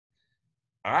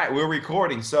All right, we're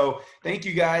recording. So thank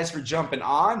you guys for jumping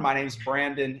on. My name is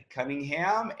Brandon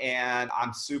Cunningham, and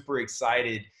I'm super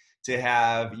excited to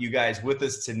have you guys with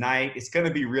us tonight. It's going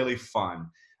to be really fun.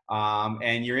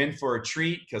 And you're in for a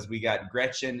treat because we got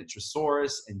Gretchen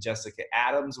Tresoris and Jessica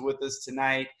Adams with us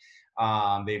tonight.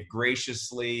 They've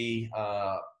graciously,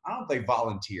 I don't know if they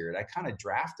volunteered. I kind of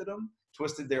drafted them,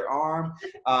 twisted their arm,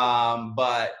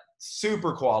 but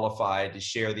super qualified to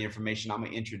share the information. I'm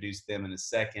going to introduce them in a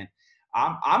second.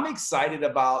 I'm excited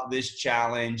about this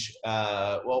challenge.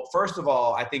 Well, first of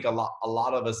all, I think a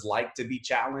lot of us like to be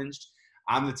challenged.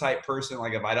 I'm the type person,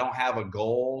 like, if I don't have a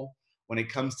goal when it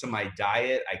comes to my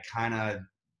diet, I kind of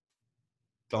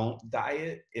don't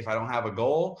diet if I don't have a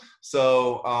goal.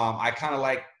 So I kind of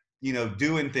like,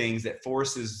 doing things that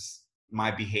forces my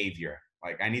behavior.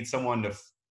 Like, I need someone to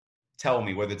tell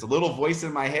me, whether it's a little voice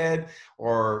in my head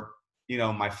or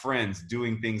my friends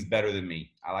doing things better than me.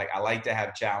 I like to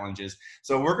have challenges.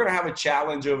 So we're going to have a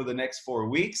challenge over the next 4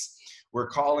 weeks. We're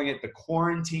calling it the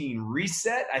quarantine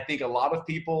reset. I think a lot of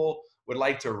people would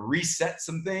like to reset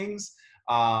some things.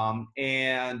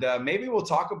 And maybe we'll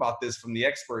talk about this from the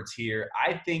experts here.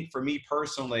 I think for me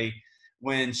personally,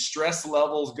 when stress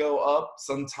levels go up,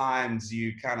 sometimes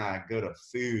you kind of go to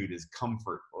food as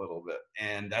comfort a little bit,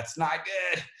 and that's not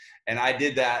good. And I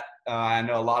did that. I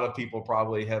know a lot of people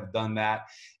probably have done that.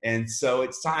 And so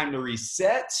it's time to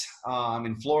reset.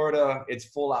 In Florida, it's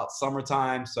full out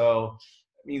summertime. So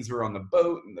it means we're on the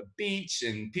boat and the beach,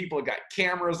 and people got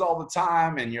cameras all the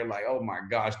time. And you're like, oh my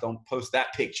gosh, don't post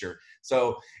that picture.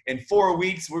 So in 4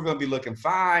 weeks, we're going to be looking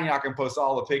fine. Y'all can post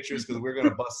all the pictures because we're going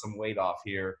to bust some weight off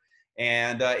here.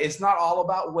 And it's not all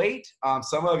about weight.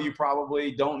 Some of you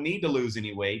probably don't need to lose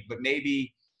any weight, but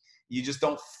maybe you just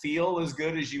don't feel as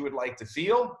good as you would like to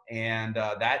feel. And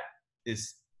that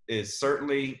is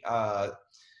certainly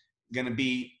going to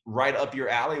be right up your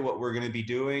alley, what we're going to be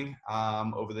doing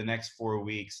over the next 4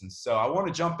 weeks. And so I want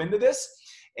to jump into this,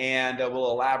 and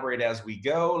we'll elaborate as we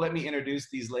go. Let me introduce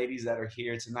these ladies that are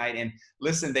here tonight. And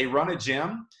listen, they run a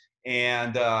gym,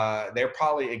 and they're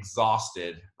probably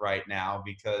exhausted right now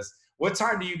because what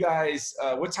time do you guys,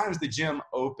 what time is the gym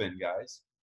open, guys?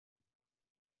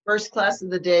 First class of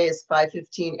the day is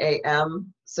 5:15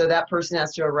 a.m. So that person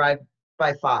has to arrive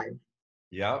by 5.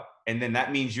 Yep. And then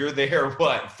that means you're there,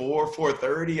 what,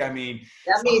 4:30? I mean,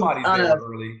 That means somebody's there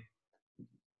early.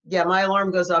 Yeah, my alarm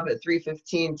goes off at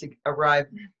 3:15 to arrive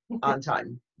on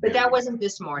time. But that wasn't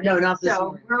this morning. No, not this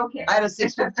morning. We're okay. I had a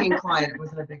 6:15 client. It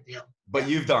wasn't a big deal. But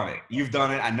you've done it. You've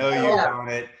done it. I know you've done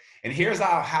it. And here's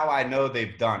how I know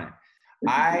they've done it.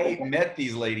 I met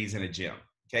these ladies in a gym.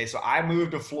 Okay, so I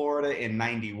moved to Florida in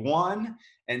 91,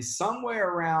 and somewhere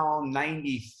around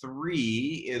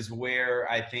 93 is where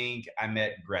I think I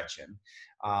met Gretchen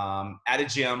at a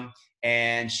gym,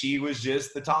 and she was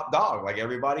just the top dog. Like,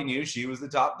 everybody knew she was the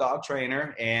top dog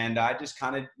trainer, and I just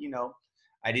kind of,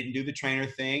 I didn't do the trainer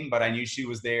thing, but I knew she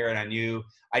was there, and I knew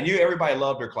everybody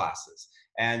loved her classes.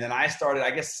 And then I started,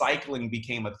 I guess cycling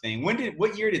became a thing.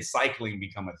 What year did cycling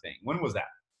become a thing? When was that?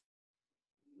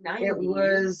 90. It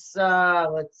was,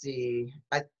 let's see,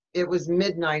 it was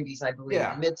mid-90s, I believe,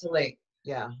 mid to late.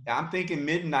 Yeah. I'm thinking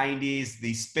mid-90s,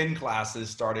 the spin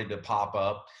classes started to pop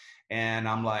up, and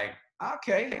I'm like,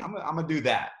 okay, I'm gonna do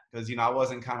that. Because, I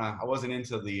wasn't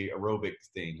into the aerobics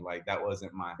thing. Like, that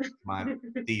wasn't my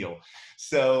deal.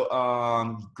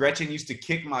 So Gretchen used to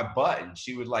kick my butt, and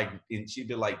she'd be like,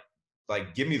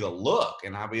 give me the look.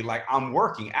 And I'd be like, I'm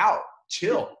working out,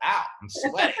 chill out, I'm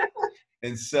sweating.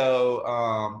 And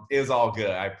so it was all good.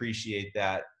 I appreciate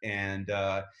that. And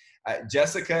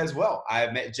Jessica as well. I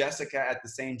met Jessica at the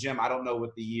same gym. I don't know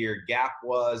what the year gap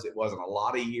was. It wasn't a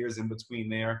lot of years in between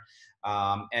there.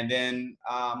 And then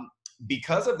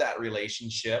because of that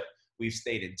relationship, we've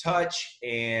stayed in touch.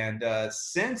 And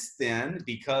since then,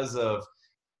 because of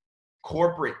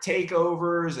corporate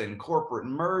takeovers and corporate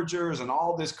mergers and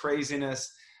all this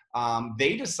craziness,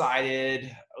 they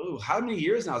decided, how many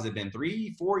years now has it been?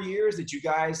 3-4 years that you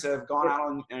guys have gone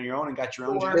out on your own and got your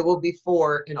own gym? It will be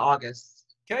 4 in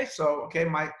August. Okay, so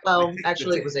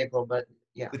actually it was April, but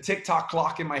yeah. The TikTok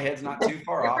clock in my head's not too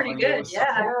far off. Pretty good,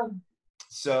 yeah.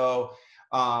 So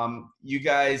you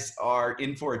guys are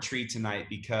in for a treat tonight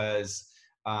because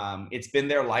it's been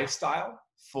their lifestyle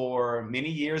for many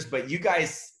years, but you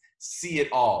guys see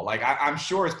it all. Like, I'm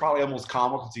sure it's probably almost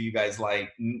comical to you guys,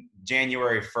 like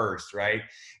January 1st, right?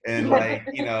 And like,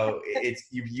 it's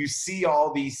you see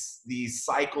all these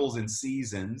cycles and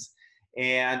seasons,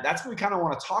 and that's what we kind of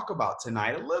want to talk about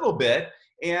tonight a little bit.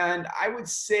 And I would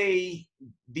say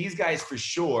these guys for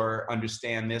sure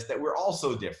understand this, that we're all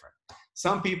so different.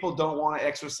 some people don't want to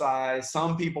exercise.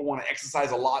 Some people want to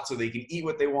exercise a lot so they can eat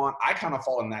what they want. I kind of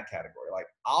fall in that category. Like,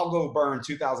 I'll go burn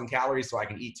 2,000 calories so I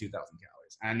can eat 2,000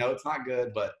 calories. And I know it's not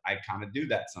good, but I kind of do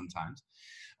that sometimes.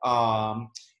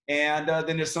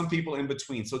 Then there's some people in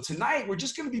between. So tonight we're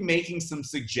just going to be making some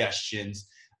suggestions.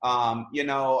 You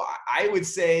know, I would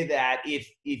say that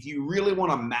if you really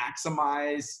want to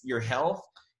maximize your health,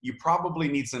 you probably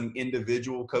need some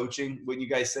individual coaching. Wouldn't you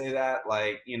guys say that?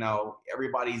 Like, you know,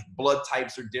 everybody's blood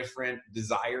types are different,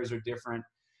 desires are different.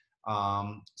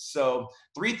 So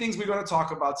 3 things we're going to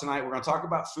talk about tonight. We're going to talk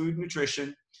about food and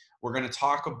nutrition. We're going to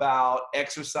talk about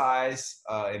exercise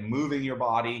and moving your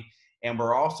body. And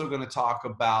we're also going to talk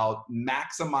about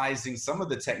maximizing some of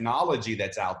the technology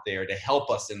that's out there to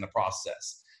help us in the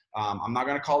process. I'm not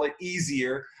going to call it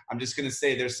easier. I'm just going to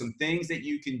say there's some things that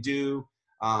you can do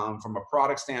from a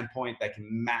product standpoint that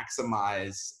can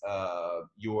maximize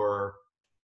your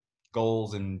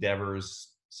goals,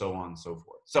 endeavors, so on and so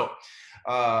forth. So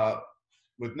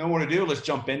with no more to do, let's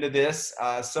jump into this.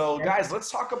 So guys, let's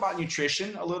talk about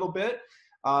nutrition a little bit.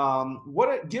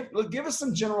 Give us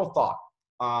some general thought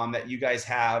that you guys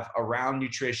have around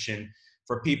nutrition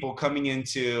for people coming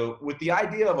into with the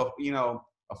idea of a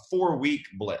 4-week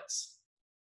blitz.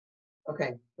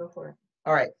 Okay, go for it.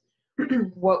 All right.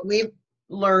 What we've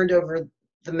learned over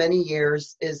the many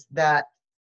years is that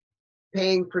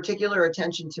paying particular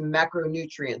attention to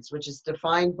macronutrients, which is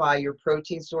defined by your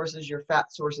protein sources, your fat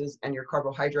sources, and your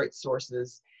carbohydrate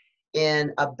sources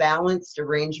in a balanced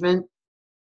arrangement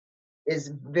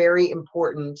is very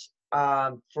important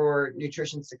for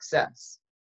nutrition success.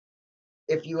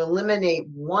 If you eliminate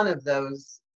one of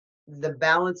those, the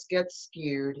balance gets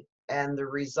skewed and the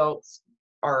results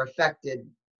are affected,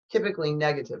 typically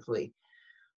negatively.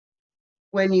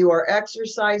 When you are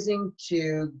exercising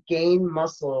to gain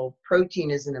muscle,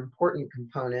 protein is an important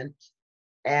component,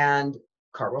 and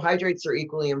carbohydrates are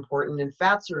equally important, and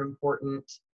fats are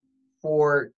important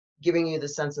for giving you the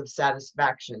sense of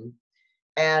satisfaction.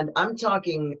 And I'm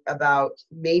talking about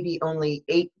maybe only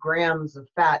 8 grams of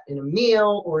fat in a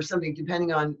meal or something,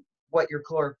 depending on what your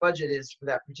caloric budget is for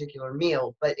that particular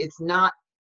meal. But it's not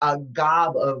a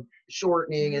gob of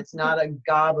shortening. It's not a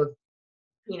gob of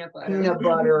Peanut butter. peanut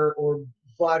butter or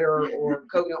butter or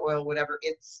coconut oil, whatever.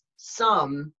 It's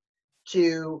some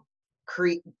to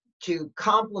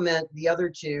complement the other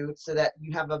 2 so that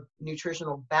you have a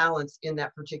nutritional balance in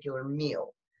that particular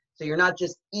meal. So you're not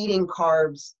just eating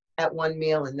carbs at one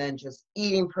meal and then just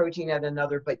eating protein at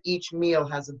another, but each meal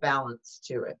has a balance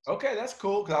to it. Okay, that's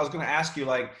cool. Because I was going to ask you,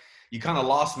 like, you kind of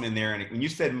lost me in there. And when you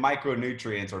said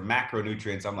micronutrients or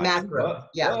macronutrients, I'm like, Macro,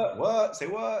 what? Say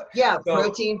what? Yeah, So,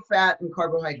 protein, fat, and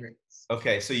carbohydrates.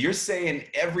 Okay, so you're saying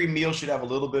every meal should have a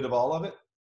little bit of all of it?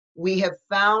 We have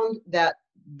found that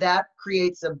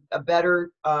creates a better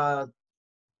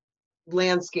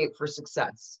landscape for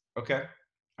success. Okay,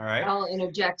 all right. I'll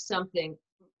interject something.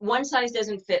 One size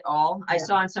doesn't fit all. I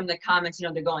saw in some of the comments, you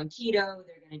know, they're going keto,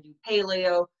 they're going to do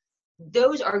paleo.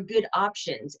 Those are good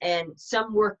options, and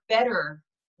some work better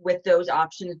with those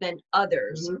options than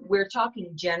others. Mm-hmm. We're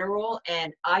talking general,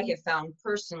 and I have found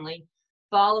personally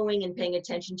following and paying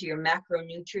attention to your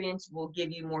macronutrients will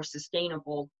give you more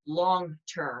sustainable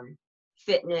long-term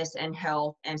fitness and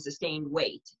health and sustained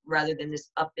weight rather than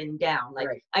this up and down. Like,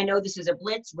 Right. I know this is a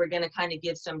blitz. We're going to kind of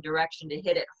give some direction to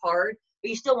hit it hard, but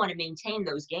you still want to maintain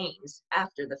those gains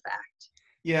after the fact.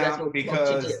 Yeah, That's what we want to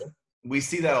because do. we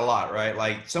see that a lot, right?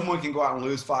 Like, someone can go out and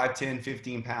lose 5, 10,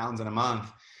 15 pounds in a month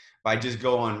by just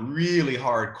going really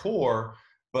hardcore.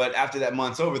 But after that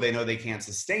month's over, they know they can't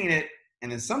sustain it.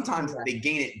 And then sometimes they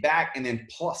gain it back and then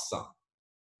plus some.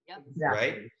 Yep. Exactly.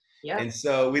 Right? Yep. And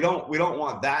so we don't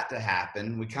want that to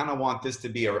happen. We kind of want this to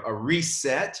be a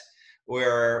reset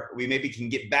where we maybe can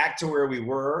get back to where we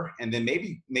were and then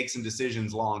maybe make some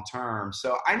decisions long term.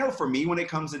 So I know for me, when it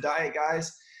comes to diet,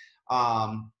 guys,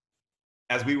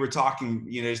 as we were talking,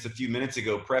 you know, just a few minutes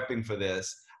ago, prepping for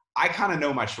this, I kind of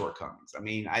know my shortcomings. I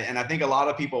mean, I think a lot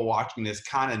of people watching this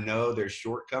kind of know their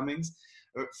shortcomings.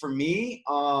 For me,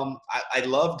 I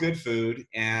love good food,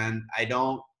 and I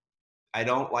don't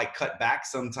like cut back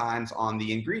sometimes on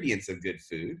the ingredients of good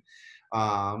food.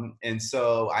 And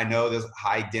so I know there's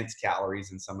high dense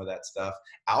calories in some of that stuff.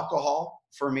 Alcohol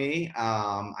for me,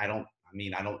 I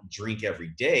don't drink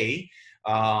every day.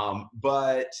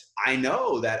 But I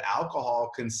know that alcohol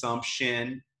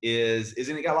consumption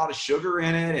isn't it got a lot of sugar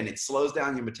in it and it slows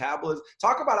down your metabolism.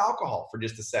 Talk about alcohol for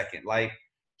just a second. Like,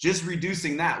 just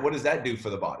reducing that, what does that do for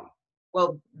the body?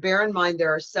 Well, bear in mind there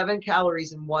are 7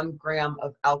 calories in 1 gram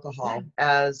of alcohol,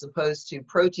 as opposed to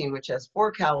protein, which has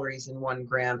 4 calories in 1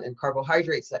 gram, and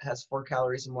carbohydrates that has 4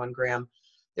 calories in 1 gram.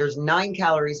 there's 9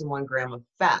 calories in 1 gram of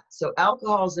fat. So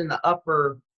alcohol's in the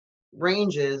upper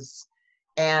ranges,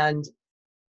 and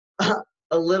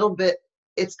a little bit,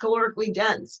 it's calorically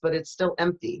dense, but it's still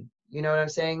empty. You know what I'm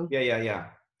saying? Yeah.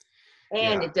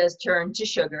 And it does turn to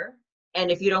sugar. And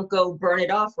if you don't go burn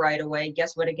it off right away,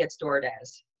 guess what it gets stored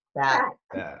as? Fat.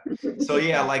 So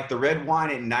yeah, like the red wine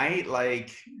at night,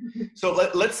 like, so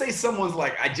let's say someone's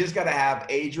like, I just got to have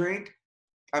a drink.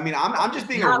 I mean, I'm just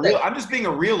being I'm just being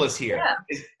a realist here.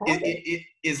 Yeah.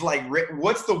 Is like,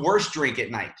 what's the worst drink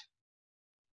at night?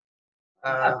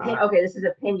 Okay, this is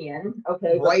opinion.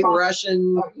 Okay. White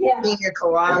Russian, pina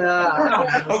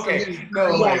colada. Okay,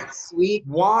 no, like sweet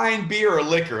wine, beer, or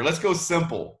liquor. Let's go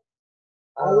simple.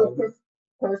 I would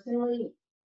personally,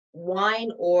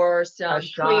 wine or some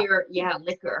clear,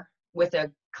 liquor with a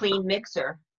clean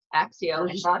mixer. Axio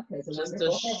and vodka is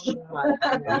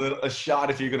a shot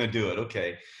if you're gonna do it.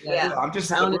 Okay. Yeah. So I'm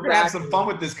just, we're gonna have some fun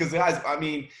with this because, guys, I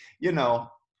mean, you know,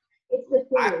 it's the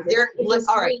thing.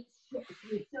 All right.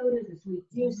 Sweet sodas and sweet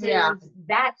juices. Yeah.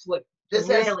 That's what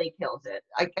really kills it.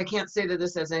 I can't say that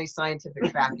this has any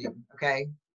scientific backing. Okay.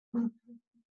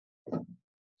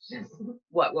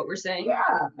 What we're saying?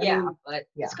 Yeah. But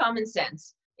it's common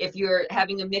sense. If you're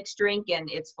having a mixed drink and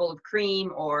it's full of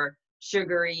cream or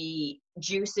sugary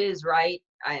juices, right,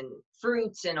 and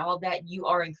fruits and all that, you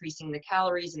are increasing the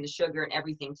calories and the sugar and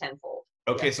everything tenfold.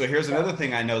 Okay, so here's another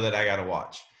thing I know that I gotta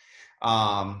watch.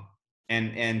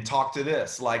 And talk to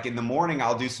this. Like in the morning,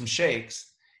 I'll do some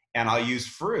shakes and I'll use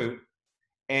fruit,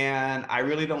 and I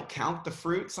really don't count the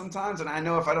fruit sometimes. And I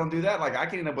know if I don't do that, like I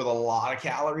can end up with a lot of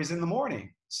calories in the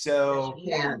morning. So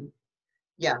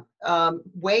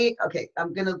okay,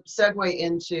 I'm going to segue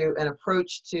into an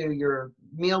approach to your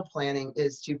meal planning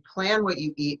is to plan what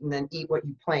you eat and then eat what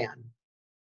you plan.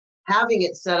 Having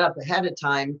it set up ahead of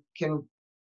time can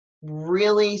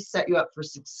really set you up for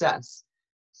success.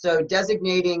 So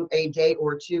designating a day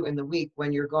or two in the week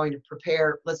when you're going to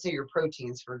prepare, let's say your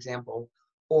proteins, for example,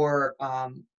 or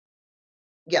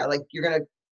like you're going to,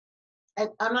 and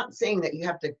I'm not saying that you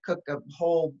have to cook a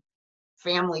whole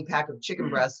family pack of chicken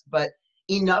breasts, but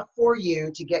enough for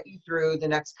you to get you through the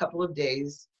next couple of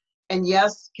days. And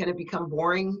yes, can it become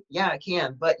boring? Yeah, it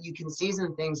can, but you can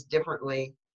season things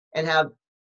differently and have,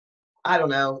 I don't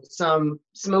know, some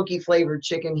smoky flavored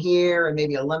chicken here and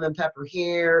maybe a lemon pepper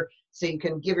here. So you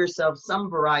can give yourself some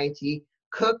variety,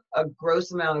 cook a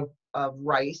gross amount of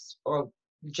rice or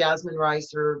jasmine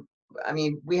rice, or, I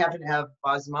mean, we happen to have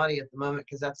basmati at the moment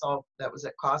because that's all that was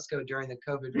at Costco during the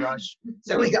COVID rush.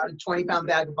 So we got a 20-pound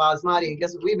bag of basmati, and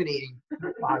guess what we've been eating?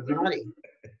 Basmati.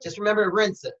 Just remember to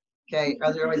rinse it, okay?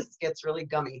 Otherwise it gets really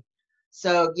gummy.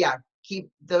 So yeah, keep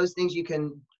those things. You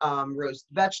can roast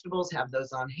vegetables, have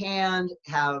those on hand,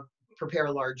 prepare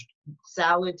a large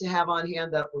salad to have on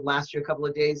hand that will last you a couple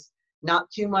of days.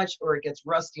 Not too much or it gets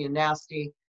rusty and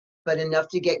nasty, but enough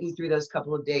to get you through those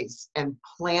couple of days. And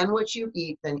plan what you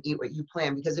eat, then eat what you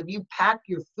plan. Because if you pack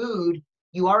your food,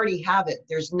 you already have it.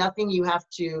 There's nothing you have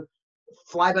to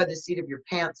fly by the seat of your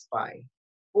pants by.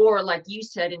 Or like you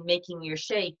said, in making your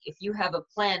shake, if you have a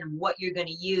plan of what you're going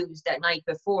to use that night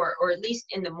before, or at least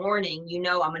in the morning, you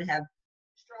know, I'm going to have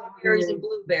strawberries and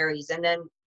blueberries. And then,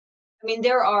 I mean,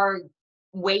 there are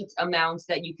weight amounts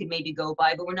that you could maybe go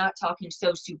by, but we're not talking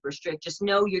so super strict. Just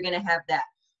know you're going to have that.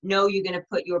 Know you're going to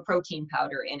put your protein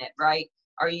powder in it, right?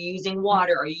 Are you using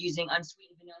water? Are you using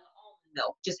unsweetened vanilla almond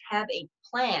milk? Just have a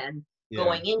plan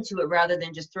going into it rather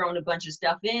than just throwing a bunch of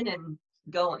stuff in and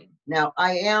going. Now,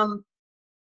 I am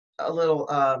a little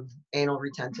anal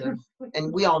retentive,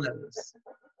 and we all know this.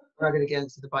 We're not going to get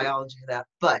into the biology of that,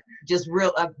 but just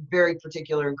very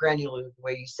particular and granular the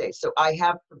way you say. So I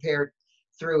have prepared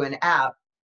through an app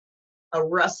a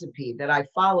recipe that I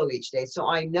follow each day. So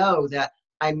I know that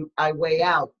I weigh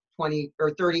out 20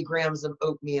 or 30 grams of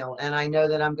oatmeal, and I know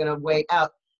that I'm going to weigh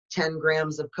out 10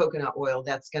 grams of coconut oil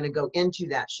that's going to go into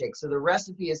that shake. So the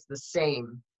recipe is the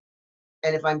same.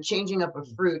 And if I'm changing up a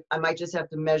fruit, I might just have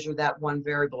to measure that one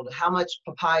variable to how much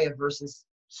papaya versus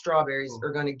strawberries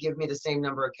are going to give me the same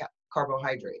number of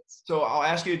carbohydrates. So I'll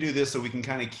ask you to do this so we can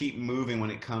kind of keep moving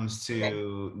when it comes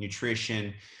to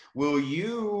nutrition. Will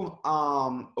you,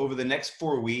 over the next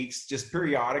 4 weeks, just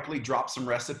periodically drop some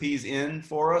recipes in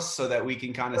for us so that we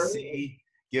can kind of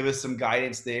give us some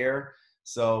guidance there?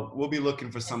 So we'll be looking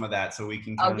for some of that so we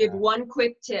can I'll give one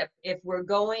quick tip. If we're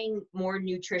going more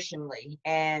nutritionally,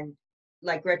 and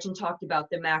like Gretchen talked about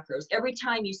the macros, every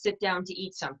time you sit down to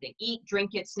eat something, eat,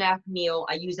 drink it, snack, meal,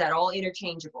 I use that all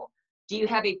interchangeable. Do you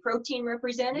have a protein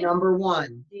represented? Number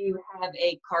one. Do you have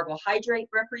a carbohydrate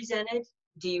represented?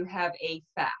 Do you have a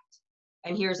fat?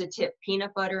 And here's a tip: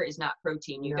 peanut butter is not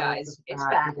protein, you No, guys. It's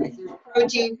fat. fat. There's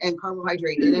protein and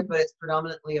carbohydrate in it, but it's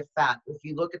predominantly a fat. If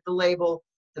you look at the label,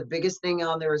 the biggest thing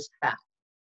on there is fat.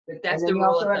 But that's and the then you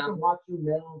rule also of have to thumb. watch your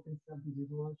milk and stuff because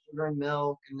there's a lot of sugar in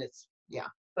milk, and it's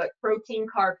But protein,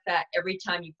 carb, fat, every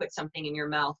time you put something in your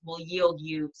mouth will yield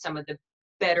you some of the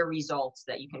better results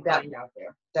that you can find out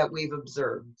there. that we've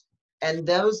observed. And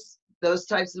those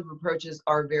types of approaches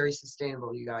are very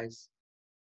sustainable, you guys.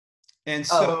 And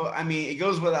so, I mean, it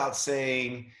goes without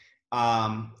saying,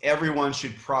 everyone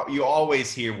should you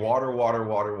always hear water, water,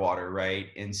 water, water, right?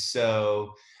 And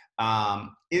so,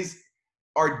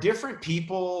 are different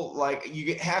people, like,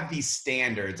 you have these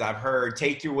standards? I've heard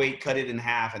take your weight, cut it in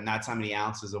half, and that's how many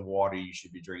ounces of water you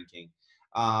should be drinking.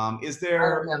 Is I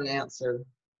there? don't have an answer.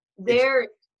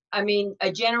 I mean,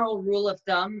 a general rule of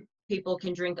thumb, people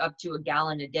can drink up to 1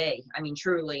 gallon a day. I mean,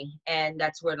 truly. And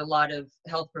that's what a lot of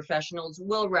health professionals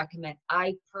will recommend.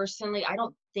 I personally, I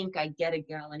don't think I get 1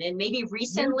 gallon. And maybe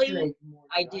recently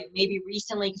I do, maybe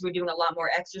recently because we're doing a lot more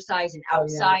exercise and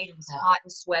outside and it's hot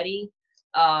and sweaty.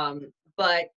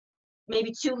 But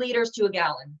maybe 2 liters to 1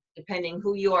 gallon, depending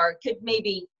who you are, could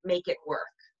maybe make it work.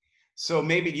 So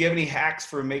maybe, do you have any hacks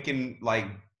for making, like,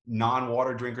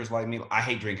 non-water drinkers like me? I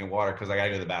hate drinking water because I gotta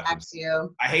go to the bathroom.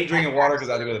 Axio. I hate drinking water because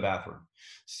I have to go to the bathroom.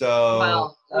 So,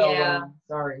 Well, yeah.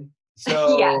 Sorry.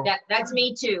 so Yeah, that's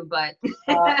me too, but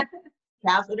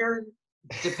Catheter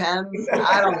depends.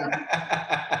 I don't know.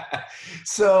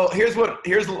 So here's what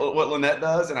Lynette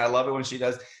does, and I love it when she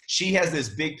does. She has this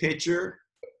big pitcher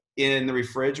in the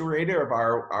refrigerator of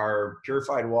our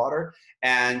purified water,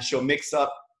 and she'll mix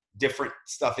up different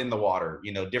stuff in the water,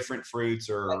 different fruits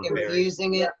or like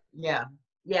infusing it.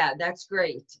 Yeah, that's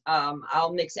great.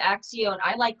 I'll mix Axio, and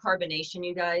I like carbonation,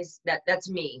 you guys. That's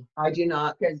me. I do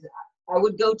not. Because I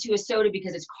would go to a soda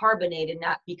because it's carbonated,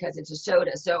 not because it's a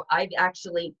soda. So I've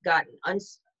actually gotten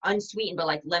unsweetened, but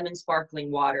like lemon sparkling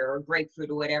water or grapefruit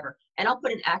or whatever. And I'll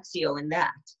put an Axio in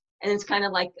that. And it's kind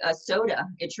of like a soda.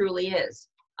 It truly is.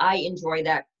 I enjoy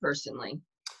that personally.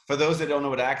 For those that don't know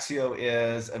what Axio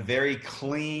is, a very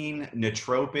clean,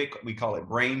 nootropic, we call it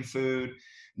brain food,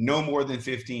 no more than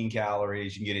 15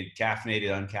 calories. You can get it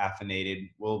caffeinated, uncaffeinated.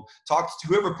 We'll talk to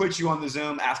whoever puts you on the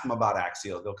Zoom, ask them about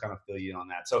Axio. They'll kind of fill you in on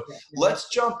that. So let's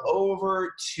jump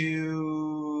over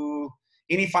to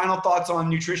any final thoughts on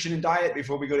nutrition and diet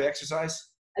before we go to exercise?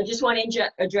 I just want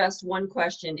to address one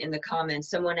question in the comments.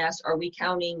 Someone asked, are we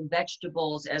counting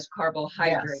vegetables as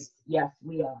carbohydrates? Yes,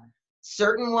 we are.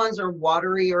 Certain ones are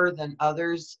waterier than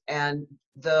others, and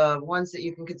the ones that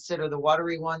you can consider the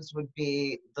watery ones would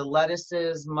be the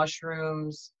lettuces,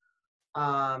 mushrooms,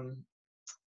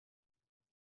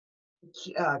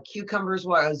 cucumbers,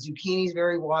 zucchini's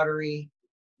very watery.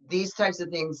 These types of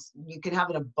things, you can have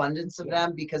an abundance of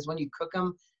them because when you cook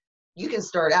them, you can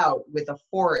start out with a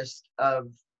forest of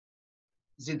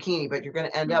zucchini, but you're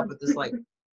going to end up with this like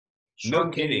no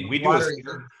kidding. We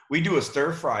do a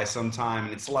stir fry sometime,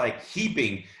 and it's like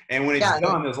heaping, and when it's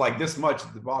done, there's like this much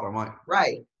at the bottom. Like,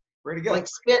 right, ready to go.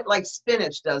 Like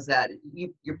spinach does that.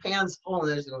 Your pan's full,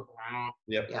 and there's a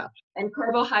yeah. And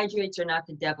carbohydrates are not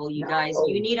the devil, you guys.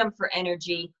 You need them for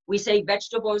energy. We say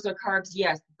vegetables are carbs,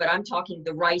 yes, but I'm talking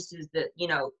the rices, the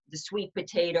sweet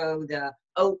potato, the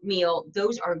oatmeal.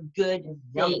 Those are good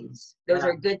things. Those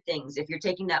are good things. If you're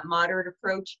taking that moderate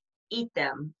approach, eat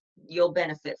them. You'll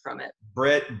benefit from it.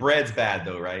 Bread's bad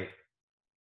though, right?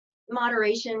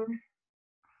 Moderation.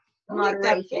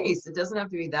 It doesn't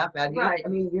have to be that bad. Right. I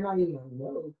mean, you're not eating a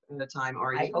loaf at a time,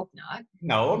 are you? I hope not.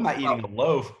 No, I'm not eating a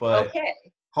loaf, but okay.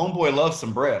 Homeboy loves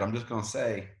some bread. I'm just gonna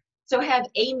say. So have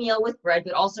a meal with bread,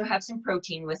 but also have some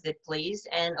protein with it, please,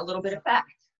 and a little bit of fat.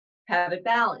 Have it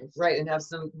balanced. Right, and have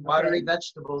some watery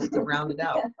vegetables to round it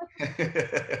out.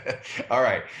 All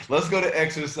right, let's go to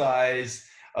exercise.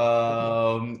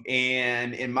 And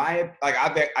in my, like,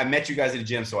 I met you guys at the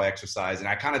gym, so I exercise, and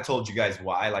I kind of told you guys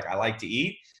why. Like, I like to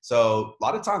eat, so a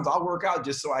lot of times I'll work out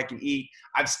just so I can eat.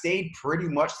 I've stayed pretty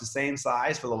much the same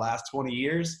size for the last 20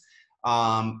 years.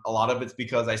 A lot of it's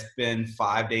because I spend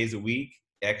 5 days a week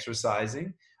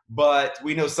exercising, but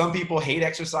we know some people hate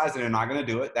exercise and they're not going to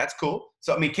do it. That's cool.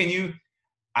 So, I mean,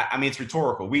 I mean, it's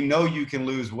rhetorical. We know you can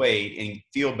lose weight and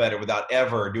feel better without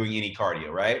ever doing any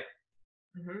cardio, right?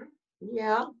 Mm-hmm.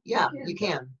 Yeah, you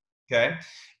can. Okay.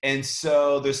 And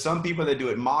so there's some people that do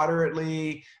it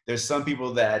moderately. There's some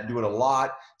people that do it a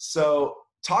lot. So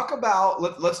talk about,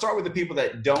 let's start with the people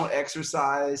that don't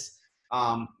exercise.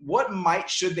 What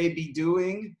should they be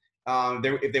doing?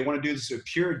 If they want to do this a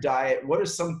pure diet, what are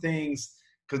some things?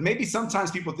 Because maybe sometimes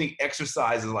people think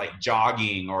exercise is like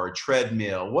jogging or a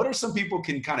treadmill. What are some people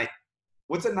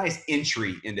what's a nice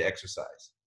entry into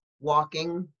exercise?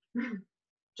 Walking.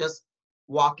 just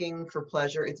walking for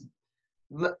pleasure.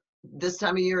 This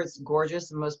time of year, it's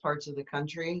gorgeous in most parts of the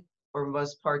country or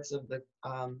most parts of the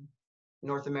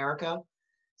North America.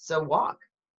 So walk.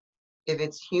 If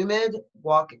it's humid,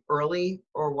 walk early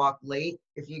or walk late.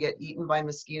 If you get eaten by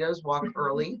mosquitoes, walk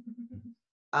early.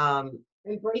 And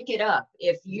break it up.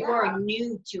 If you Yeah. are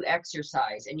new to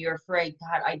exercise and you're afraid,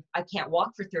 God, I can't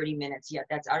walk for 30 minutes yet,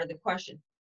 that's out of the question.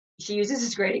 She uses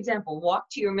this great example: walk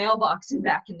to your mailbox and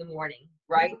back in the morning,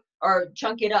 right? Or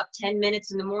chunk it up, 10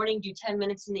 minutes in the morning, do 10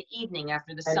 minutes in the evening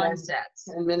after the And sun then sets.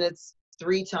 10 minutes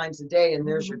 3 times a day, and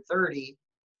there's your 30.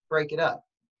 Break it up.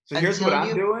 So here's Until what I'm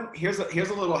you- doing. Here's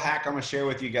a little hack I'm gonna share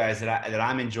with you guys that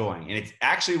I'm enjoying, and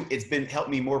it's been helped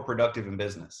me more productive in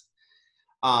business.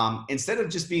 Instead of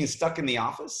just being stuck in the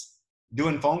office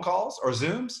doing phone calls or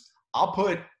Zooms, I'll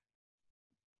put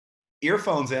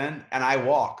earphones in and I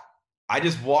walk. I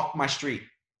just walk my street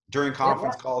during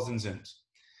conference calls and Zooms.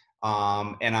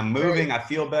 And I'm moving. Great. I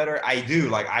feel better. I do.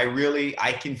 Like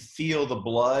I can feel the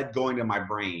blood going to my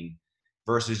brain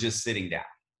versus just sitting down.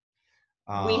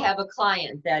 We have a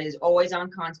client that is always on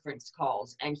conference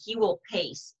calls, and he will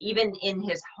pace, even in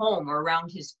his home or around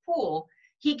his pool.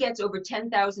 He gets over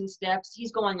 10,000 steps.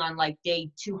 He's going on like day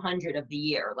 200 of the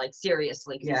year, like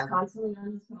seriously. 'Cause Yeah. he's constantly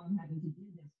on his phone having to do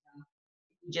this stuff.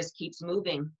 He just keeps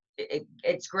moving.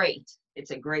 It's great.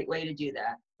 It's a great way to do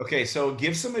that. Okay, so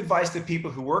give some advice to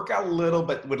people who work out a little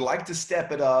but would like to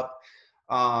step it up.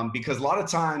 Because a lot of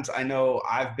times I know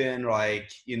I've been like,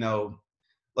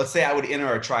 let's say I would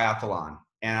enter a triathlon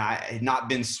and I had not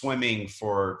been swimming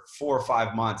for 4 or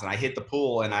 5 months, and I hit the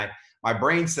pool and my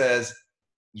brain says,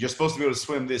 you're supposed to be able to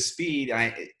swim this speed.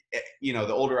 And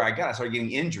the older I got, I started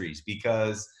getting injuries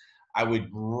because I would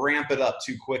ramp it up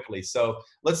too quickly. So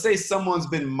let's say someone's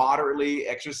been moderately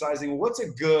exercising. What's a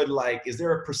good, is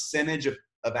there a percentage of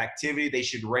activity they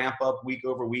should ramp up week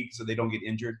over week so they don't get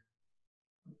injured?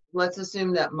 Let's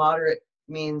assume that moderate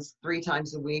means 3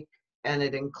 times a week, and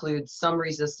it includes some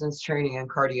resistance training and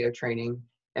cardio training,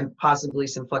 and possibly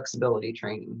some flexibility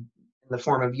training in the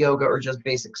form of yoga or just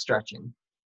basic stretching.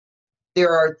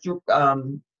 There are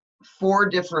 4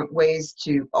 different ways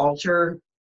to alter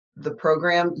the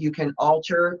program. You can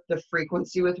alter the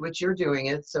frequency with which you're doing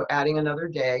it, so adding another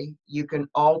day. You can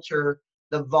alter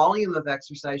the volume of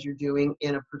exercise you're doing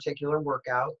in a particular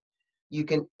workout. You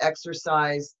can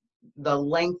exercise the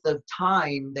length of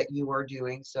time that you are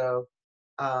doing. So,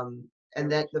 and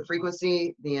then the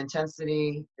frequency, the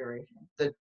intensity, Duration.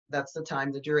 that's the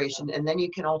time, the duration. And then you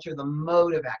can alter the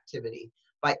mode of activity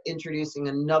by introducing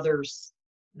another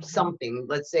something.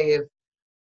 Let's say if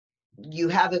you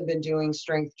haven't been doing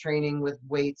strength training with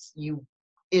weights, you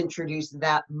introduce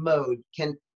that mode,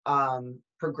 can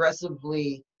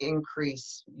progressively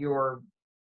increase your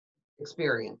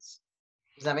experience.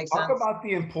 Does that make sense? Talk about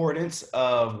the importance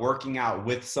of working out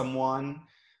with someone,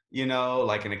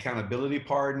 like an accountability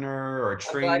partner or a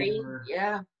Buddy, trainer.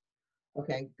 yeah.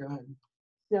 Okay, go ahead.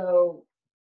 So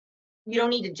you don't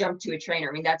need to jump to a trainer.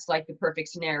 I mean, that's like the perfect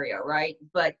scenario, right?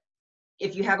 But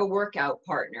if you have a workout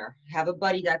partner, have a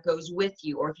buddy that goes with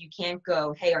you, or if you can't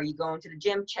go, hey, are you going to the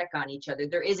gym? Check on each other.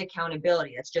 There is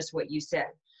accountability. That's just what you said.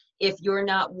 If you're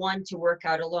not one to work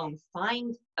out alone,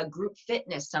 find a group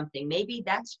fitness, something. Maybe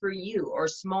that's for you, or a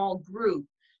small group.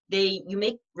 You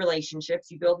make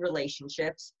relationships, you build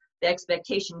relationships. The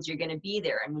expectations you're going to be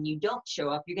there. And when you don't show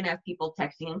up, you're going to have people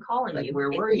texting and calling Like, you. where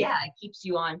were you? Yeah, it keeps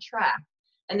you on track.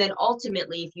 And then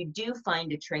ultimately, if you do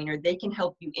find a trainer, they can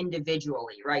help you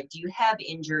individually, right? Do you have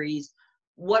injuries?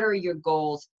 What are your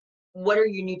goals? What are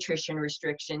your nutrition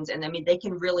restrictions? And I mean, they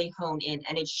can really hone in,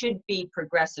 and it should be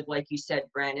progressive, like you said,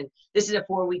 Brandon. This is a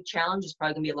 4-week challenge. There's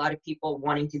probably gonna be a lot of people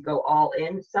wanting to go all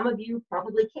in. Some of you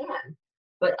probably can,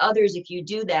 but others, if you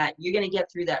do that, you're gonna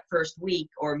get through that first week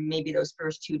or maybe those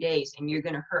first 2 days, and you're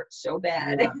gonna hurt so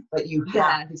bad. Yeah, but you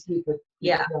have to keep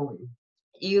it going.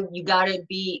 You got to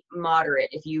be moderate.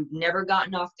 If you've never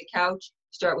gotten off the couch,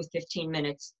 start with 15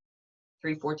 minutes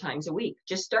 3-4 times a week.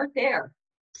 Just start there.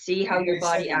 See how your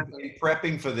body acts.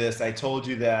 Prepping for this, I told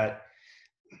you that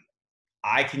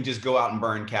I can just go out and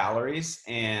burn calories,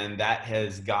 and that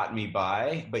has got me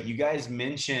by. But you guys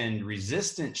mentioned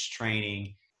resistance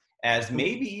training as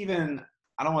maybe even,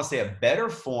 I don't want to say a better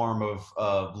form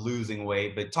of losing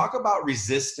weight, but talk about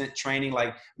resistant training.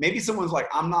 Like maybe someone's like,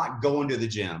 I'm not going to the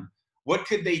gym. What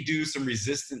could they do? Some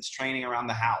resistance training around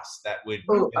the house that would.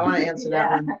 Oh, I want to answer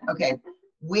that one. Okay.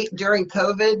 During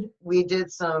COVID, we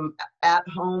did some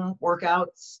at-home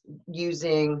workouts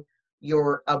using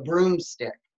a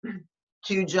broomstick,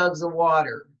 2 jugs of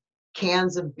water,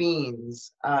 cans of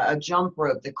beans, a jump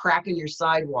rope, the crack in your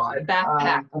sidewalk, A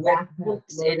backpack with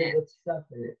books in it. Stuff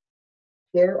in it.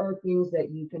 there are things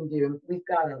that you can do. We've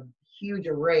got a huge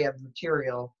array of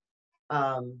material.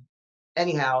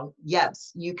 Anyhow,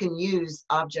 yes, you can use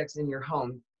objects in your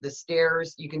home. The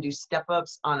stairs, you can do step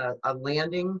ups on a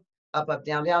landing, up, up,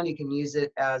 down, down. You can use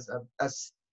it as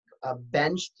a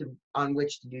bench on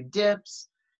which to do dips.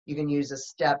 You can use a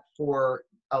step for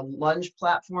a lunge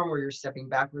platform where you're stepping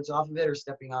backwards off of it or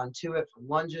stepping onto it for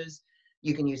lunges.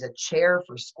 You can use a chair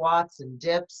for squats and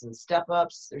dips and step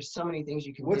ups. There's so many things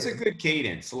you can What's do. a good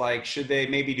cadence? Like, should they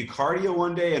maybe do cardio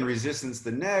one day and resistance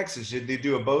the next? Or should they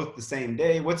do it both the same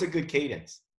day? What's a good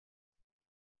cadence?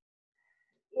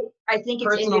 I think it's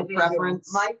Personal individual.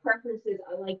 preference. My preference is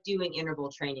I like doing interval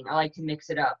training. I like to mix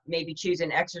it up. Maybe choose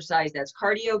an exercise that's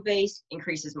cardio based,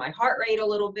 increases my heart rate a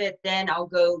little bit. Then I'll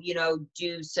go,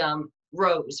 do some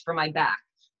rows for my back.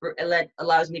 It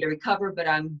allows me to recover, but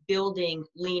I'm building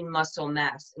lean muscle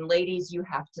mass. And ladies, you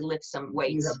have to lift some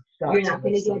weights. You're not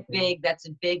going to get big. That's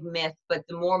a big myth. But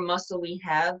the more muscle we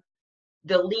have,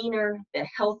 the leaner, the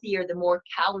healthier, the more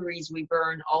calories we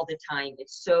burn all the time.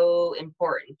 It's so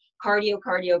important. Cardio,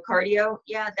 cardio, cardio.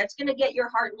 Yeah, that's going to get your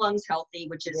heart and lungs healthy,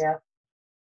 which is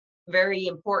very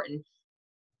important.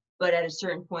 But at a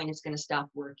certain point, it's going to stop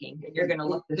working. And you're going to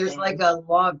look the There's same. like a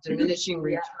law of diminishing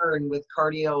return with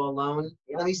cardio alone.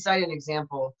 Let me cite an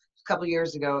example. A couple of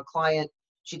years ago, a client,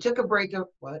 she took a break of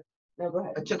what? No, go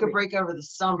ahead. Took a break over the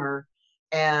summer,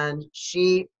 and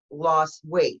she lost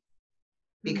weight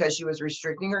because she was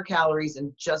restricting her calories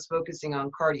and just focusing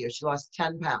on cardio. She lost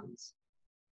 10 pounds,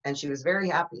 and she was very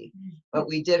happy. But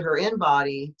we did her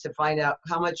in-body to find out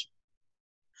how much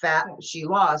fat she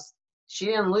lost. She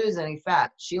didn't lose any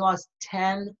fat. She lost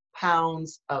 10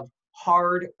 pounds of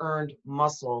hard-earned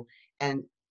muscle. And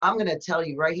I'm going to tell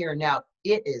you right here and now,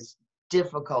 it is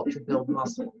difficult to build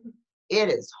muscle. It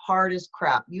is hard as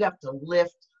crap. You have to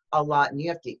lift a lot, and you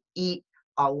have to eat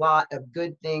a lot of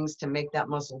good things to make that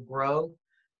muscle grow.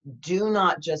 Do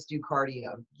not just do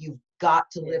cardio. You've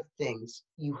got to lift things.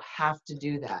 You have to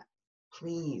do that.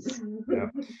 Please. Yeah.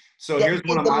 So here's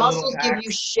one of the my muscles little give hacks.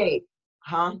 you shape,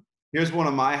 huh? Here's one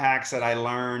of my hacks that I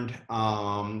learned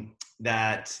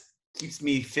that keeps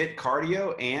me fit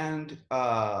cardio and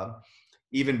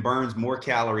even burns more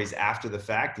calories after the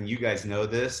fact. And you guys know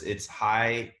this. It's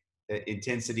high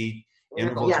intensity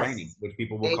interval training, which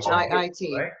people will call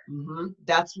HIIT. right?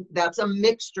 That's a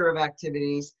mixture of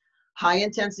activities. High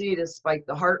intensity to spike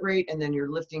the heart rate, and then you're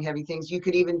lifting heavy things. You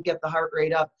could even get the heart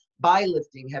rate up by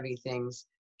lifting heavy things.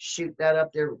 Shoot that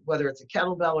up there, whether it's a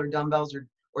kettlebell or dumbbells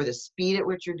or the speed at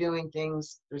which you're doing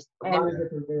things. There's a lot of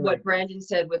different variables. What Brandon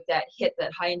said with that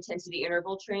high intensity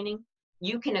interval training,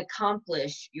 you can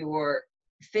accomplish your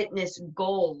fitness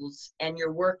goals and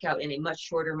your workout in a much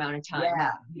shorter amount of time.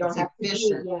 Yeah, you don't have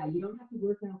efficient. you don't have to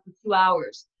work out for 2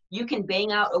 hours. You can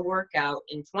bang out a workout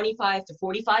in 25 to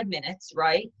 45 minutes,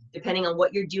 right? Depending on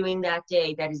what you're doing that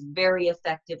day. That is very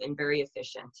effective and very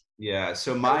efficient. Yeah.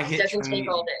 So my it doesn't take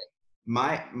all day.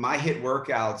 My hit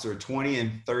workouts are 20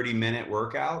 and 30-minute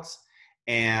workouts.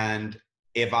 And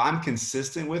if I'm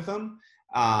consistent with them,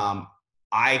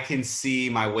 I can see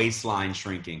my waistline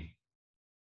shrinking.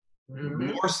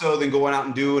 More so than going out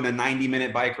and doing a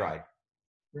 90-minute bike ride.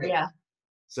 Yeah.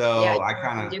 So I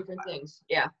kind of different things.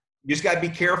 Yeah. You just got to be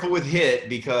careful with hit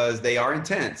because they are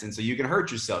intense. And so you can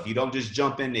hurt yourself. You don't just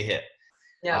jump into hit.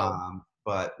 No.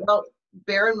 Well,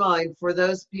 bear in mind, for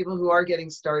those people who are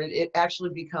getting started, it actually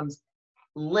becomes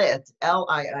LIT,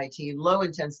 L-I-I-T, low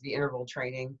intensity interval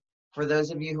training for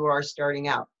those of you who are starting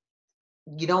out.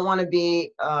 You don't want to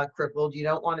be crippled. You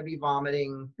don't want to be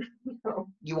vomiting. No.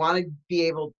 You want to be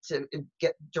able to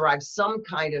derive some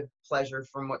kind of pleasure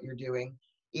from what you're doing,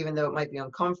 even though it might be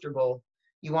uncomfortable.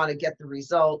 You want to get the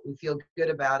result and feel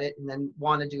good about it and then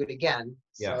want to do it again.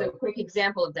 Yeah. So a quick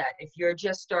example of that. If you're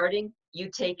just starting, you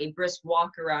take a brisk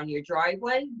walk around your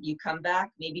driveway, you come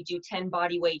back, maybe do 10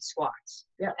 body weight squats.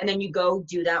 Yeah. And then you go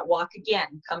do that walk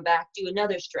again, come back, do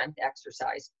another strength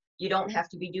exercise. You don't have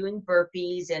to be doing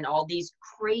burpees and all these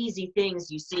crazy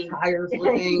things you see. Tire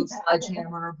flipping,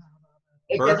 sledgehammer.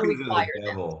 It doesn't require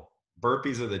them.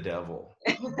 Burpees are the devil.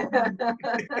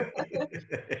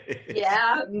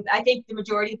 Yeah, I think the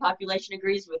majority of the population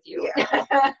agrees with you.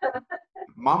 Yeah.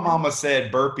 My mama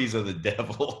said burpees are the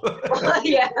devil.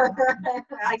 Yeah,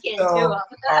 I can't do them.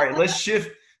 All right, let's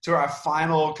shift to our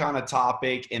final kind of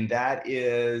topic, and that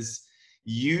is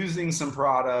using some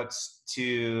products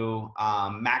to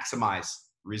maximize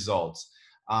results.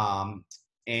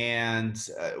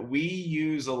 We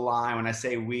use a line, when I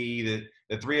say we,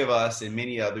 the three of us and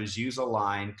many others use a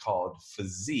line called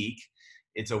PhysIQ.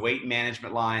 It's a weight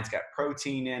management line. It's got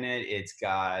protein in it. It's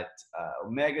got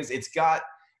omegas. It's got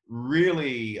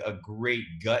really a great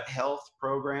gut health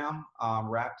program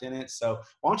wrapped in it. So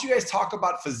why don't you guys talk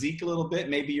about PhysIQ a little bit?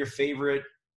 Maybe your favorite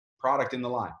product in the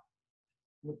line.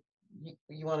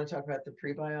 You want to talk about the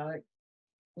prebiotic?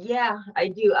 Yeah, I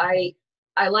do. I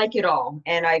like it all,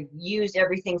 and I've used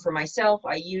everything for myself.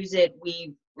 I use it.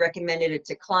 We recommended it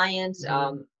to clients.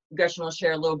 Gretchen will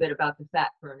share a little bit about the fat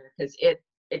burner because it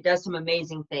does some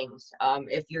amazing things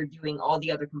if you're doing all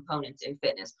the other components in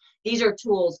fitness. These are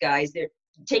tools, guys. They're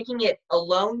taking it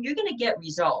alone. You're going to get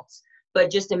results, but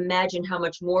just imagine how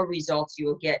much more results you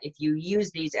will get if you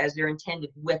use these as they're intended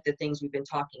with the things we've been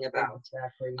talking about.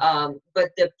 Exactly.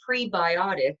 But the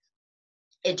prebiotic,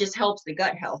 it just helps the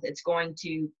gut health. It's going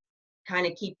to kind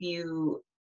of keep you,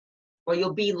 well,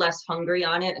 you'll be less hungry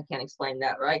on it. I can't explain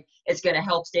that, right? It's going to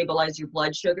help stabilize your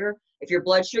blood sugar. If your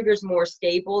blood sugar is more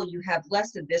stable, you have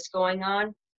less of this going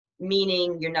on,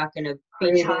 meaning you're not going to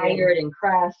be tired and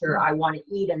crash, or I want to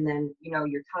eat and then,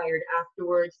 you're tired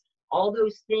afterwards. All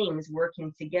those things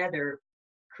working together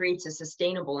creates a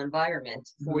sustainable environment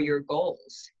for your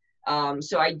goals.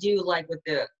 So I do like what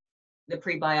the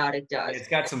prebiotic does. It's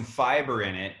got some fiber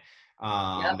in it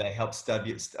that helps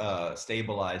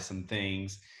stabilize some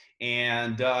things,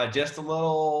 and just a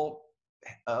little,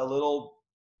 I don't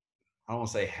want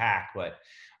to say hack, but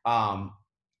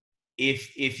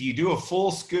if you do a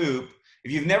full scoop,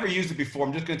 if you've never used it before,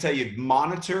 I'm just going to tell you,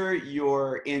 monitor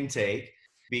your intake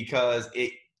because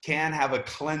it can have a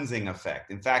cleansing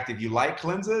effect. In fact, if you like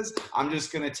cleanses, I'm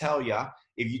just going to tell you,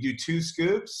 if you do 2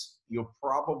 scoops, you'll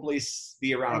probably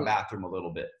be around a bathroom a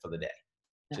little bit for the day.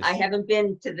 I haven't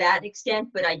been to that extent,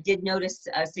 but I did notice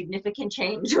a significant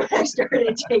change when I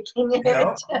started taking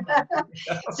it.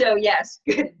 So yes,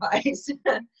 good advice.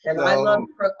 And I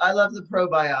love the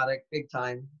probiotic big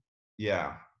time.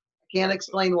 Yeah. Can't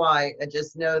explain why. I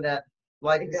just know that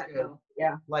life is good.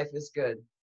 Yeah, life is good.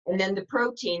 And then the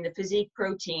protein, the PhysIQ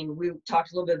protein, we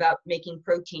talked a little bit about making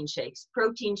protein shakes.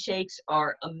 Protein shakes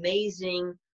are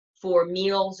amazing for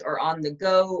meals or on the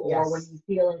go, or when you're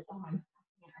feeling,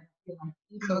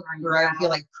 I feel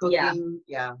like cooking.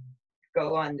 Yeah.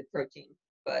 Go on the protein.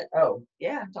 But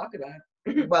talk about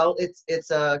it. Well,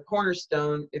 it's a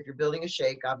cornerstone if you're building a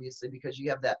shake, obviously, because you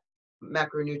have that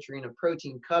macronutrient of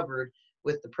protein covered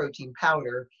with the protein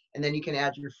powder, and then you can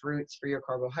add your fruits for your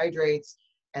carbohydrates,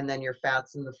 and then your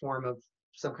fats in the form of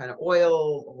some kind of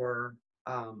oil or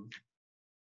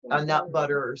a nut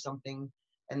butter or something,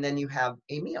 and then you have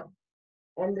a meal.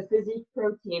 And the PhysIQ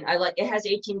protein, it has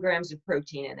 18 grams of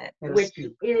protein in it, which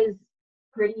is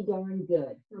pretty darn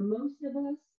good. For most of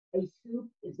us, a scoop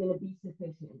is going to be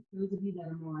sufficient. Those of you that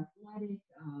are more athletic,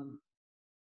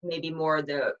 maybe more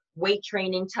the weight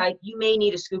training type, you may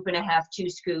need 1.5 scoops, 2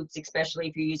 scoops, especially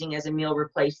if you're using as a meal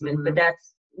replacement, but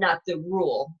that's not the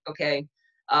rule, okay?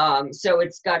 So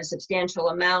it's got a substantial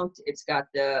amount. It's got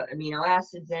the amino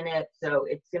acids in it, so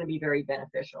it's going to be very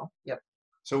beneficial. Yep.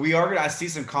 So I see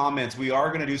some comments. We are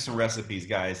going to do some recipes,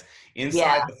 guys,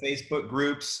 inside the Facebook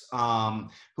groups.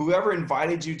 Whoever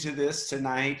invited you to this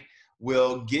tonight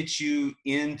will get you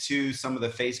into some of the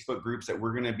Facebook groups that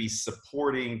we're going to be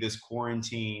supporting this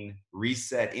quarantine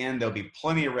reset in. There'll be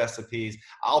plenty of recipes.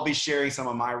 I'll be sharing some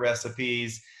of my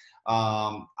recipes.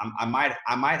 I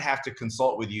might have to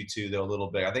consult with you too, though, a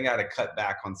little bit. I think I got to cut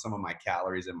back on some of my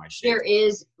calories in my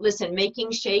shakes. Listen,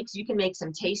 making shakes, you can make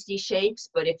some tasty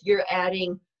shakes, but if you're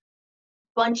adding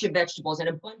bunch of vegetables and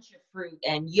a bunch of fruit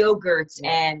and yogurts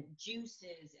and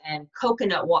juices and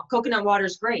coconut water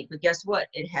is great, but guess what?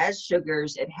 It has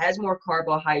sugars, it has more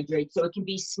carbohydrates, so it can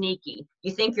be sneaky.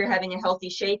 You think you're having a healthy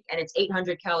shake and it's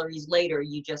 800 calories later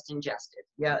you just ingested.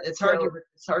 Yeah, it's hard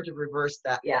to reverse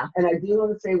that. Yeah. And I do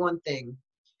want to say one thing.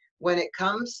 When it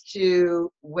comes to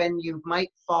when you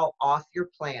might fall off your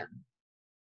plan,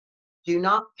 do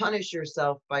not punish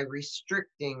yourself by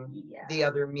restricting the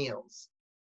other meals.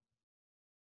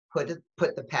 Put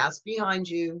the past behind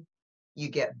you, you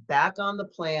get back on the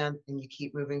plan, and you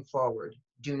keep moving forward.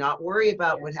 Do not worry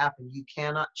about what happened. You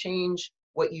cannot change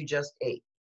what you just ate.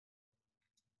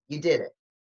 You did it.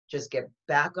 Just get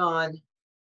back on,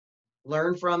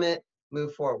 learn from it,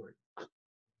 move forward.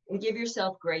 And give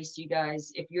yourself grace, you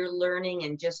guys. If you're learning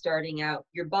and just starting out,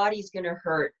 your body's going to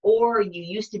hurt. Or you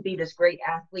used to be this great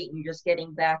athlete and you're just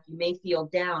getting back. You may feel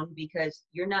down because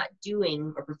you're not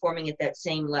doing or performing at that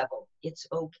same level. It's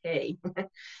okay.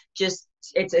 Just,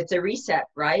 it's a reset,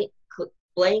 right?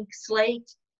 Blank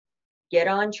slate, get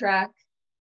on track,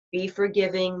 be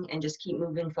forgiving, and just keep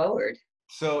moving forward.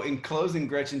 So in closing,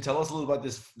 Gretchen, tell us a little about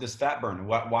this fat burner.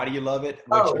 Why do you love it?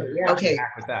 Okay.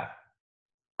 With that?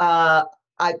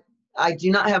 I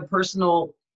do not have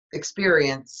personal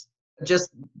experience. Just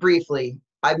briefly,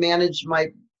 I manage my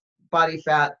body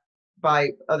fat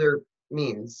by other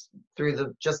means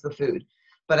through just the food.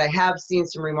 But I have seen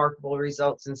some remarkable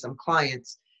results in some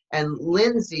clients. And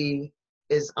Lindsay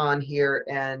is on here,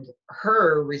 and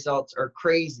her results are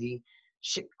crazy.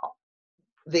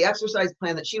 The exercise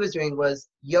plan that she was doing was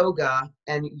yoga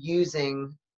and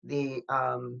using the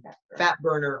fat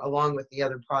burner along with the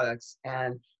other products,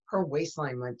 and her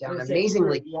waistline went down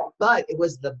amazingly. But it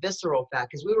was the visceral fat,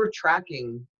 because we were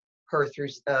tracking her through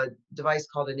a device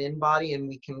called an InBody, and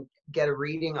we can get a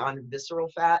reading on visceral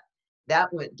fat.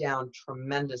 That went down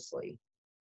tremendously.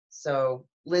 So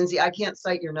Lindsay, I can't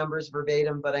cite your numbers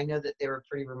verbatim, but I know that they were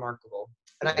pretty remarkable.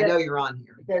 And I know you're on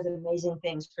here. It does amazing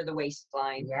things for the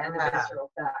waistline and the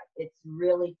visceral fat. It's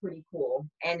really pretty cool.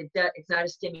 And it's not a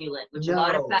stimulant, which a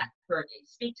lot of fat burning.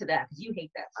 Speak to that, because you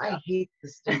hate that stuff. I hate the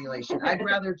stimulation. I'd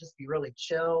rather just be really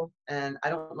chill, and I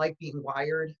don't like being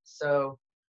wired. So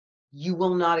you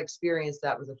will not experience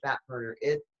that with a fat burner.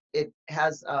 It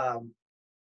has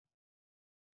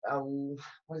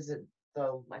what is it?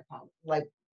 Like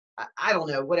I don't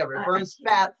know, whatever. It burns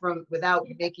fat without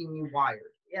making you wired.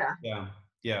 Yeah.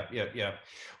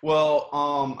 Well,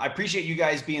 I appreciate you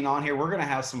guys being on here. We're going to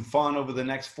have some fun over the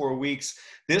next 4 weeks.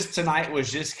 This tonight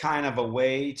was just kind of a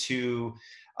way to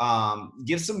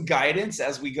give some guidance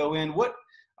as we go in. What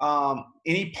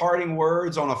any parting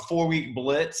words on a 4-week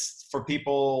blitz for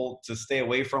people to stay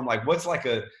away from? Like,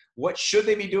 what should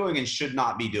they be doing and should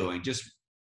not be doing? Just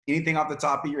anything off the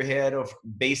top of your head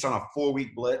based on a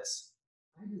 4-week blitz?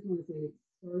 I just want to say,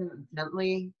 sore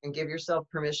gently and give yourself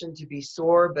permission to be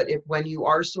sore. But when you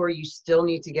are sore, you still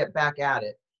need to get back at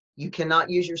it. You cannot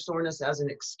use your soreness as an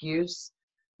excuse.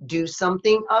 Do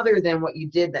something other than what you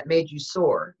did that made you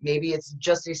sore. Maybe it's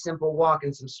just a simple walk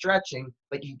and some stretching,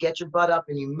 but you get your butt up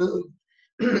and you move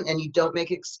and you don't make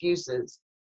excuses.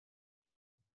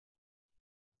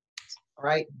 All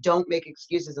right? Don't make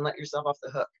excuses and let yourself off the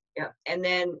hook. Yeah, and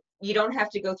then you don't have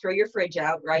to go throw your fridge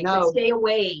out, right? No. But stay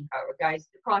away, guys,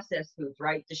 the processed foods,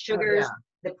 right? The sugars,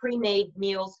 the pre-made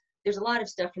meals. There's a lot of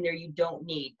stuff in there you don't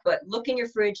need. But look in your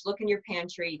fridge, look in your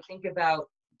pantry, think about,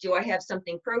 do I have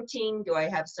something protein? Do I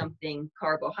have something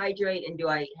carbohydrate? And do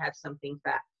I have something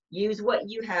fat? Use what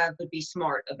you have, but be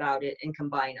smart about it and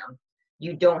combine them.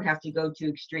 You don't have to go to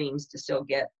extremes to still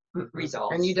get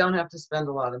results. And you don't have to spend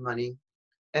a lot of money.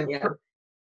 And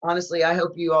honestly, I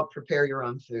hope you all prepare your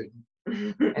own food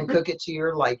and cook it to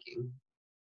your liking.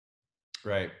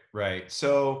 Right.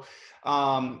 So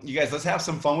you guys, let's have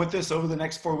some fun with this over the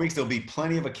next 4 weeks. There'll be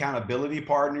plenty of accountability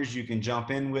partners you can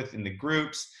jump in with in the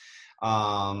groups.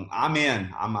 I'm in.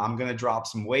 I'm going to drop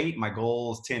some weight. My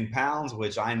goal is 10 pounds,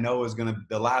 which I know is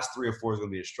the last 3 or 4 is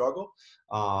going to be a struggle.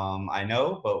 I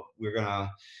know, but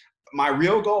my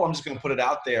real goal, I'm just going to put it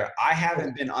out there. I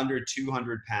haven't been under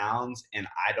 200 pounds and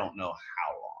I don't know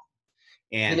how long.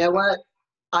 And you know what?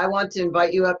 I want to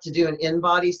invite you up to do an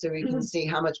InBody so we can see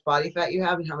how much body fat you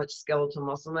have and how much skeletal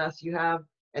muscle mass you have.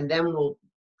 And then we'll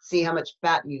see how much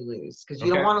fat you lose. Because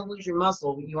you don't want to lose your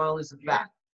muscle, you want to lose the fat.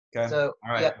 Okay. So,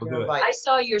 all right, we'll do it. I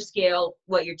saw your scale.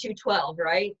 You're 212,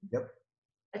 right? Yep.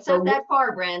 It's not that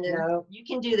far, Brandon. No. You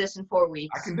can do this in 4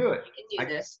 weeks. I can do it. You can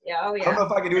do this. Yeah. Oh, yeah. I don't know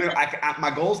if I can do it. My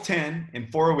goal is 10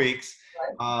 in 4 weeks.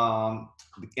 Right.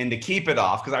 And to keep it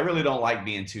off, because I really don't like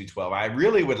being 212. I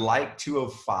really would like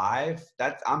 205.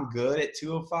 I'm good at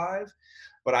 205,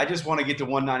 but I just want to get to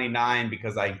 199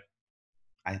 because I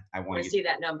want to see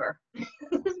that number.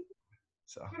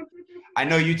 So I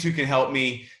know you two can help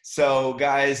me. So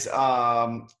guys,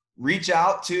 reach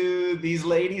out to these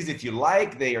ladies if you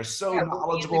like. They are so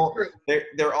knowledgeable.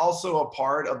 They're also a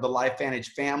part of the LifeVantage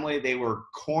family. They were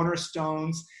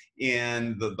cornerstones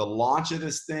in the launch of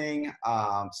this thing.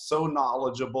 So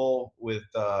knowledgeable with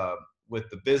the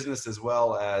business as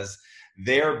well as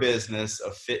their business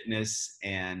of fitness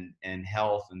and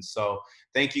health. And so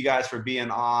thank you guys for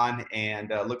being on,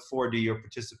 and look forward to your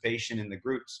participation in the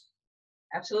groups.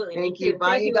 Absolutely. Thank you.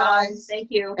 Bye, you guys. Thank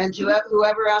you. And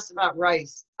whoever asked about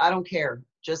rice, I don't care.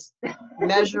 Just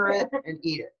measure it and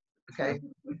eat it. Okay.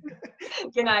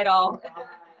 Good night, all.